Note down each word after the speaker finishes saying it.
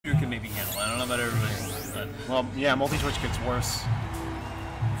maybe handle it. I don't know about everybody. But... Well, yeah, multi-twitch gets worse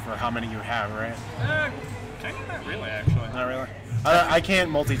for how many you have, right? Kind of not really, actually. Not really? I can't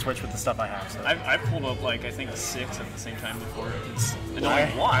multi-twitch with the stuff I have. So. I've pulled up, like, I think 6 at the same time before. It's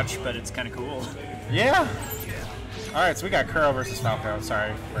annoying to watch, but it's kind of cool. Yeah. All right, so we got Kurrow versus Falco.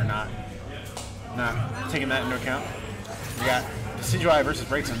 Sorry for not taking that into account. We got Decidueye versus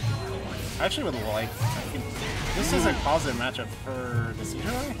Braixen. I actually would like. This is a positive matchup for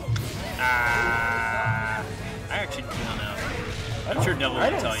Decidueye. I actually don't know. I'm sure Devil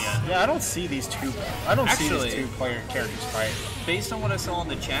will tell you. Yeah, I don't see these two. I don't see these two characters fight. Based on what I saw in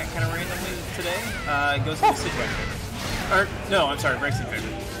the chat, kind of randomly today, it goes to Decidueye favorite. Or no, I'm sorry, Braixen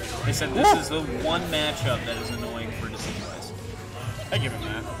favorite. They said this is the one matchup that is annoying for Decidueye. I give him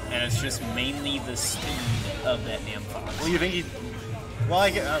that, and it's just mainly the speed of that damn fox. Well, you think he? Well,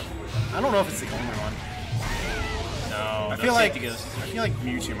 I don't know if it's the only one. No, I feel like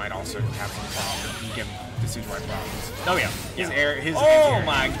Mewtwo might also have some problems and give Decidueye problems. Oh yeah, his oh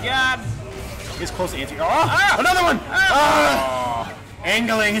my god, his close anti. Oh, another one!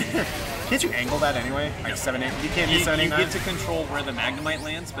 Angling. Can't you angle that anyway? Like 7-8. You can't do 7-8. You get to control where the Magnemite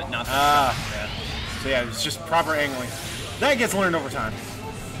lands, but not the So yeah, it's just proper angling. That gets learned over time.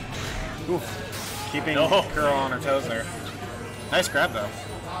 Oof. Keeping Kurrow on her toes there. Nice grab though.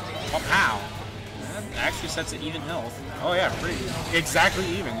 Oh, pow. That actually sets it even health. Oh yeah, pretty exactly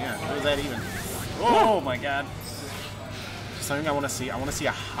even. Yeah, it was that even. Oh my god. Something I want to see. I want to see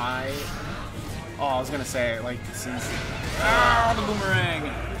a high. Oh, I was gonna say like since. The boomerang.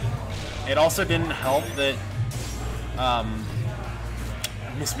 It also didn't help that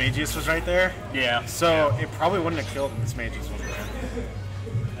Miss Magius was right there. Yeah. So it probably wouldn't have killed if Miss Magius wasn't there.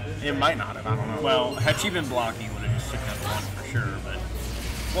 It might not have. I don't know. Well, had she been blocking, it would have just chipped up one for sure. But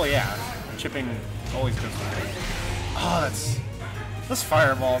well, yeah, chipping always good for me. Oh, those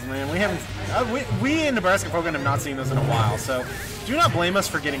fireballs, man. We haven't. We in Nebraska Pokken have not seen those in a while. So do not blame us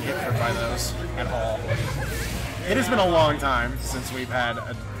for getting hit by those at all. It has been a long time since we've had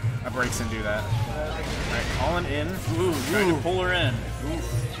a Braixen do that. Alright, calling in. Ooh, trying to pull her in.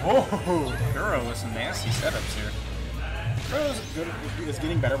 Oh, Kurrow with some nasty setups here. Kurrow is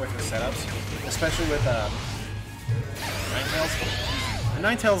getting better with her setups, especially with Ninetales. And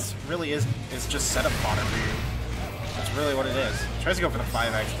Ninetales really is just setup fodder for you. That's really what it is. Tries to go for the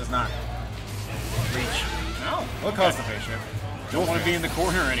 5x, does not reach. No. What caused the face shift? Don't want to be in the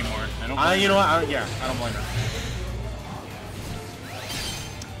corner anymore. You know what? I don't blame her.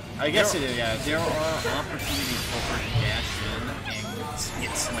 I guess it is, yeah. There are opportunities for her to dash in and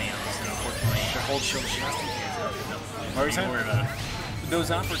get slams, and unfortunately, to hold shield shots. What were you saying? Worry about it.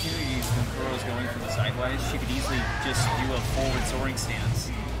 Those opportunities when Kurrow's going from the sidewise, she could easily just do a forward soaring stance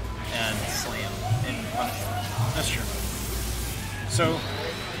and slam and punish her. That's true. So,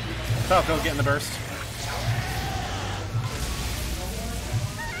 Falco getting the burst.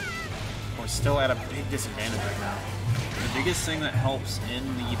 We're still at a big disadvantage right now. The biggest thing that helps in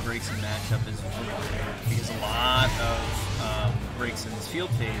the Braixen matchup is vertical, because a lot of Braixen's field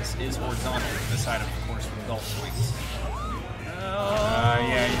phase is horizontal, aside of course from golf swings. Oh,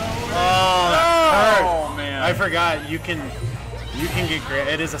 man! I forgot you can get grabbed.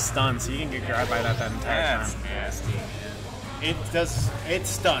 It is a stun, so you can get grabbed by that entire time. That's nasty. It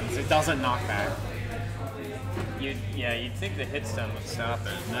stuns. It doesn't knock back. You'd think the hit stun would stop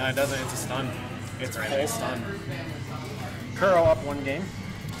it. No, it doesn't. It's a stun. It's a full stun. Kurrow up one game.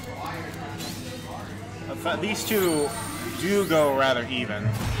 These two do go rather even,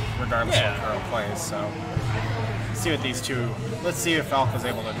 regardless of what Kurrow plays. So, let's see what these two. Let's see if Falco's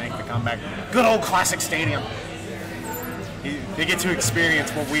able to make the comeback. Good old classic stadium. They get to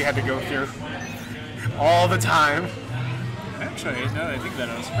experience what we had to go through all the time. Actually, now that I think that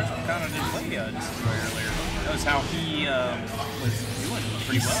I was surprised Pokken didn't play Decidueye earlier. That was how he was doing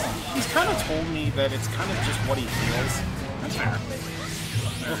pretty well. He's kind of told me that it's kind of just what he feels. That's fair.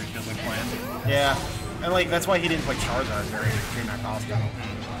 Very feels like playing. Yeah, and like that's why he didn't play Charizard during that costume.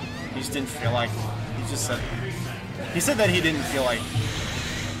 He just didn't feel like. He said that he didn't feel like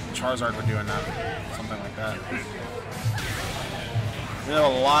Charizard would do enough, something like that. You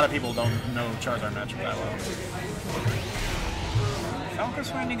know, a lot of people don't know Charizard matchup that well. Falco's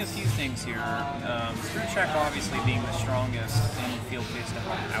finding a few things here. Spirit Shack obviously being the strongest in field phase to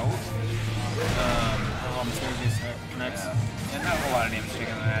help out. Connects. And not a whole lot of damage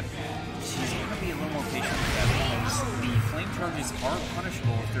taken on that. She's going to be a little more patient with that because the flame charges are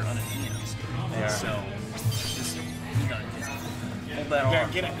punishable if they're unenhanced. Yeah. So, just hold that off.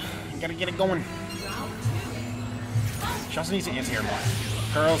 Gotta get it going. She also needs to anti-air more.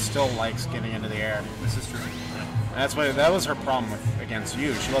 Kurrow still likes getting into the air. This is true. That was her problem against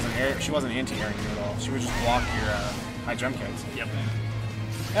you. She wasn't anti-airing you at all. She would just block your high jump kicks. Yep.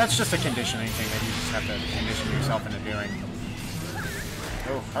 That's just a conditioning thing that you just have to condition yourself into doing.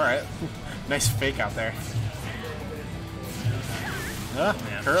 Oh, all right. Nice fake out there. Yeah,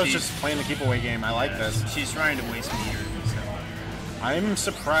 Kurrow's just playing the keep away game. I like this. She's trying to waste meter. So. I'm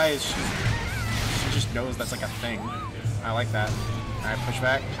surprised she just knows that's like a thing. I like that. All right, push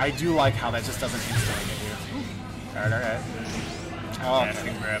back. I do like how that just doesn't instantly get you. All right. Oh, yeah,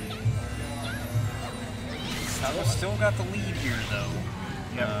 okay. Grab. Falco still got the lead here, though.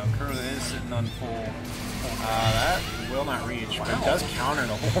 Yeah, Kurrow is sitting on full. That will not reach, but it does counter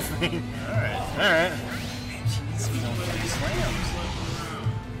the whole thing. All right. Man, she needs to be on 3 slams.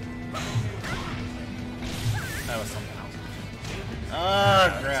 That was something else.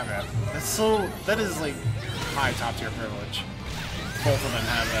 Grab. That is like high top tier privilege. Both of them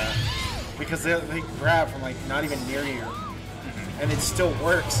have that. Because they grab from like not even near you. And it still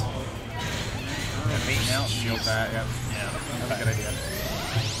works. Now shield that, yeah. Yeah. That's a good idea.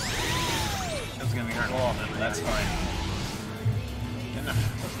 That's gonna be hard. Oh, that's fine.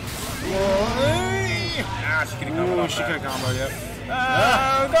 She could have comboed. She could have comboed, yep.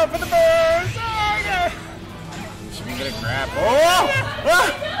 Go for the burst! She didn't get a grab. Oh!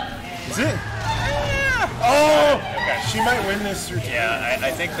 Is it? Oh! Okay. She might win this through. Yeah,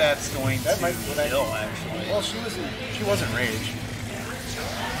 I think that's going to kill, actually. Well, she wasn't rage.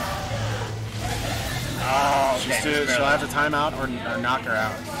 Oh, okay. She'll have to time out or knock her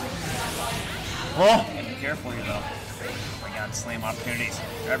out. Oh! Yeah, be careful here, though. Oh my god, slam opportunities.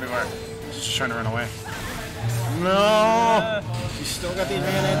 They're everywhere. She's just trying to run away. No! She's still got the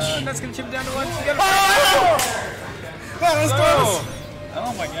advantage. That's gonna chip it down to 1. She got That was close!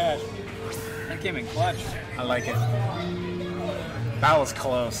 Oh my gosh. That came in clutch. I like it. That was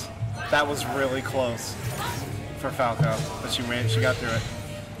close. That was really close for Falco. But she got through it.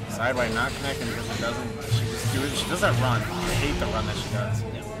 Sideway not connecting because it doesn't. She does that run. I hate the run that she does.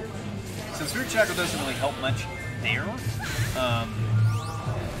 Yeah. Since root chakra doesn't really help much there,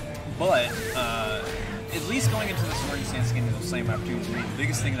 but at least going into this emergency stance getting those same opportunities, the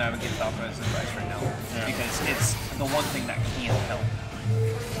biggest thing that I would give Falco as advice right now, because it's the one thing that can help.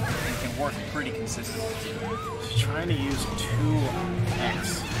 It can work pretty consistently. She's trying to use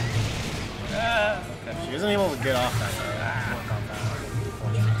 2x. Okay. She isn't able to get off that.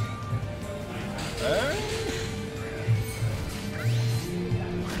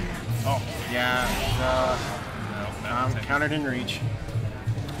 Oh, yeah. Counter didn't reach.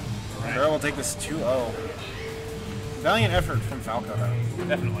 Kurrow will take this 2-0. Valiant effort from Falco, though.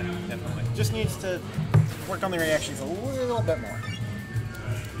 Definitely. Just needs to work on the reactions a little bit more.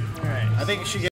 All right. I think she gets